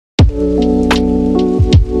What's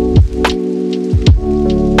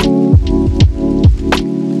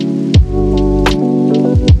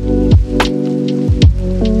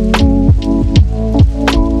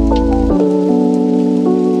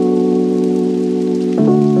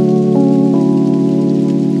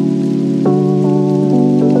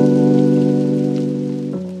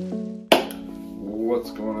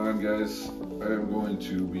going on, guys? I am going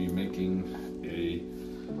to be making a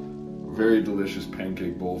very delicious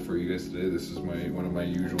pancake bowl for you guys today. This is one of my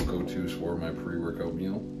usual go-tos for my pre-workout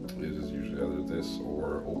meal. It is usually either this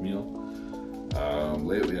or oatmeal.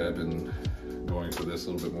 Lately I've been going for this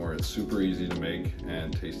a little bit more. It's super easy to make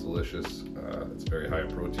and tastes delicious. It's very high in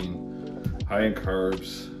protein, high in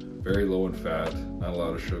carbs, very low in fat, not a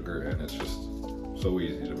lot of sugar, and it's just so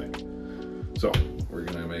easy to make. So we're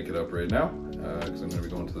gonna make it up right now because I'm gonna be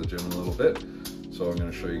going to the gym in a little bit. So I'm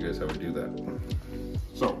gonna show you guys how we do that.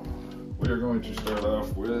 So we are going to start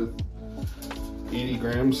off with 80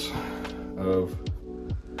 grams of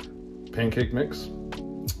pancake mix.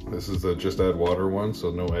 This is a just add water one,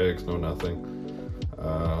 so no eggs, no nothing.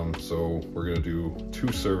 So we're gonna do 2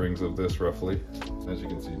 servings of this roughly. As you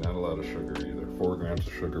can see, not a lot of sugar either. 4 grams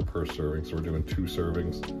of sugar per serving, so we're doing 2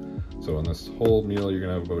 servings. So in this whole meal, you're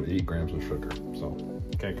gonna have about 8 grams of sugar. So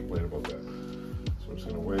can't complain about that. So I'm just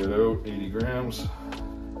gonna weigh it out, 80 grams.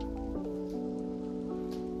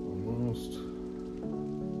 Almost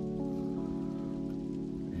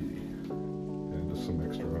 80. And just some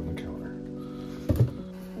extra on the counter.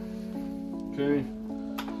 Okay,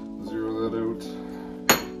 0 that out.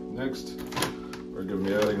 Next, we're gonna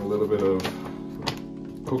be adding a little bit of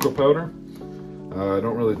cocoa powder. I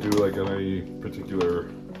don't really do like any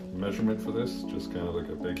particular measurement for this, just kind of like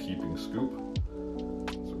a big heaping scoop.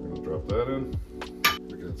 So we're gonna drop that in.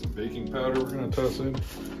 We got some baking powder we're gonna toss in.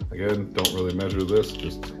 Again, don't really measure this,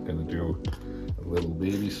 just gonna do a little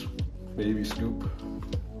baby scoop.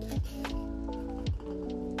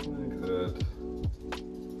 Like that.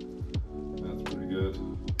 That's pretty good.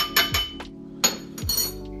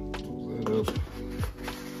 Close that up.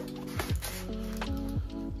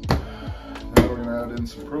 Now we're gonna add in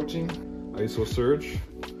some protein. Isosurge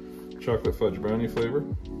chocolate fudge brownie flavor,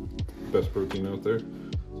 best protein out there. So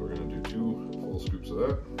we're gonna do 2 full scoops of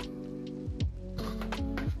that.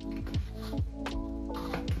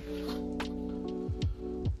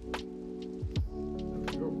 There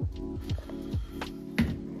we go.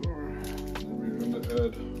 Then we're going to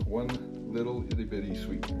add 1 little itty bitty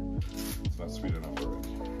sweetener. It's not sweet enough already.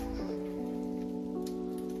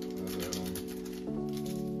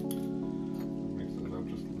 Mix it up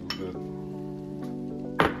just a little bit.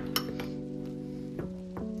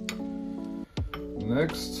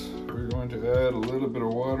 Next, we're going to add a little bit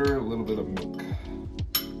of water, a little bit of milk.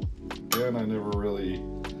 Again, I never really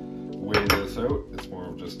weigh this out. It's more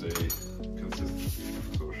of just a consistency.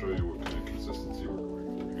 So I'll show you what kind of consistency we're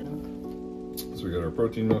going for. So we got our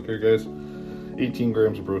protein milk here, guys. 18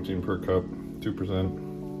 grams of protein per cup,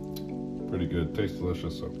 2%. Pretty good, tastes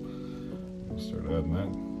delicious. So I'll start adding that.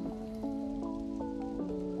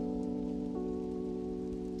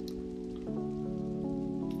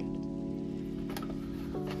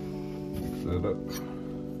 It up.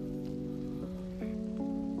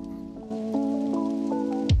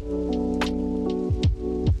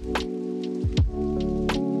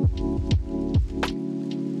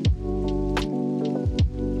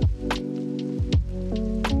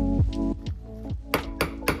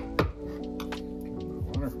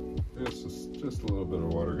 Just a little bit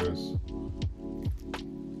of water, guys.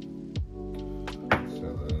 See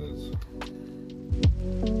how that is.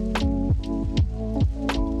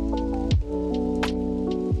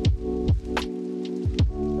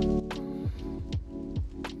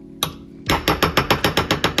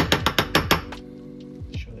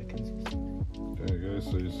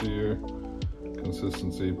 So you see here,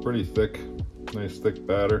 consistency, pretty thick, nice thick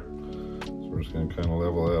batter. So we're just gonna kind of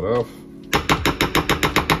level that off.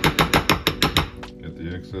 Get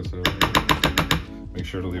the excess out here. Make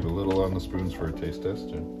sure to leave a little on the spoons for a taste test,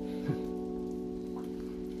 Jim.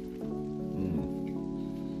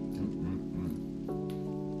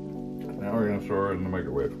 Now we're gonna throw it in the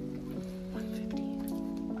microwave. 150.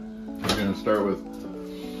 We're gonna start with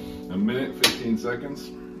 1 minute, 15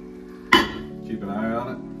 seconds. Keep an eye on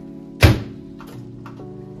it.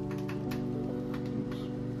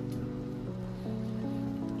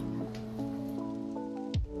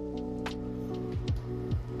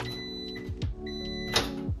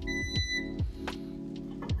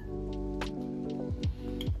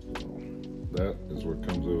 That is what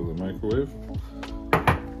comes out of the microwave.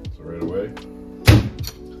 So right away,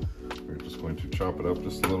 we're just going to chop it up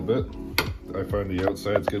just a little bit. I find the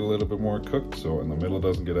outsides get a little bit more cooked, so and the middle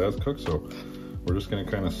doesn't get as cooked. So we're just gonna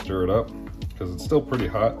kind of stir it up because it's still pretty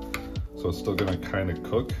hot, so it's still gonna kind of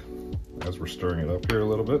cook as we're stirring it up here a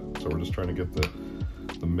little bit. So we're just trying to get the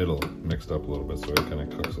middle mixed up a little bit so it kind of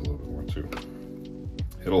cooks a little bit more too.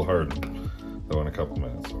 It'll harden though in a couple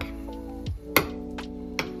minutes. So.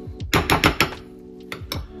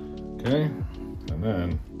 Okay, and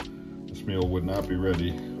then this meal would not be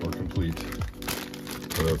ready or complete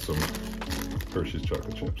without some Hershey's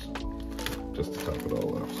chocolate chips, just to top it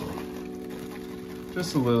all off. So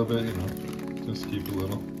just a little bit, you know, just keep a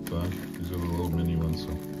little fun. These are the little mini ones,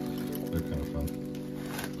 so they're kind of fun.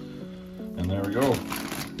 And there we go.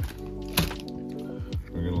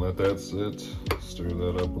 We're gonna let that sit, stir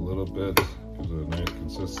that up a little bit, gives it a nice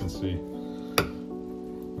consistency.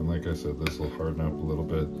 And like I said, this will harden up a little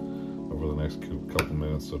bit over the next couple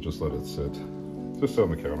minutes, so just let it sit. Just on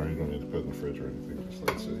the counter, you don't need to put it in the fridge or anything, just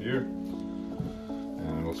let it sit here.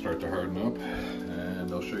 And it'll start to harden up,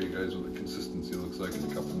 and I'll show you guys what the consistency looks like in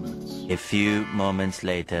a couple minutes. A few moments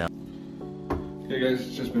later. Okay guys,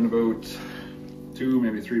 it's just been about 2,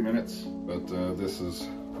 maybe 3 minutes, but this is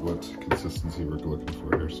what consistency we're looking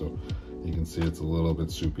for here. So you can see it's a little bit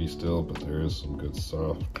soupy still, but there is some good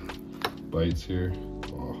soft bites here.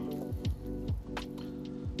 Oh.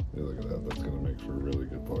 Yeah, look at that. That's gonna make for a really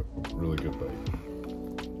good bite.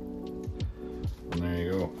 And there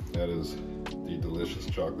you go. That is the delicious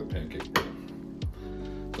chocolate pancake.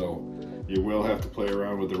 So you will have to play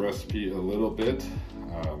around with the recipe a little bit,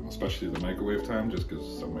 especially the microwave time, just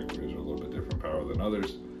because some microwaves are a little bit different power than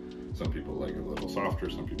others. Some people like it a little softer,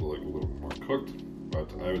 some people like it a little bit more cooked.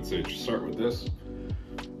 But I would say start with this.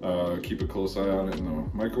 Keep a close eye on it in the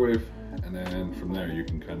microwave, and then from there you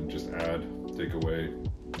can kind of just add, take away,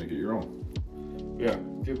 make it your own. Yeah,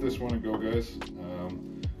 give this one a go, guys.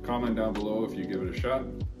 Comment down below if you give it a shot.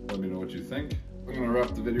 Let me know what you think. I'm gonna wrap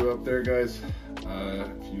the video up there, guys.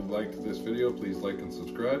 If you liked this video, please like and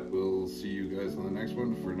subscribe. We'll see you guys on the next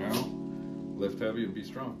one. For now, lift heavy and be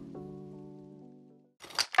strong.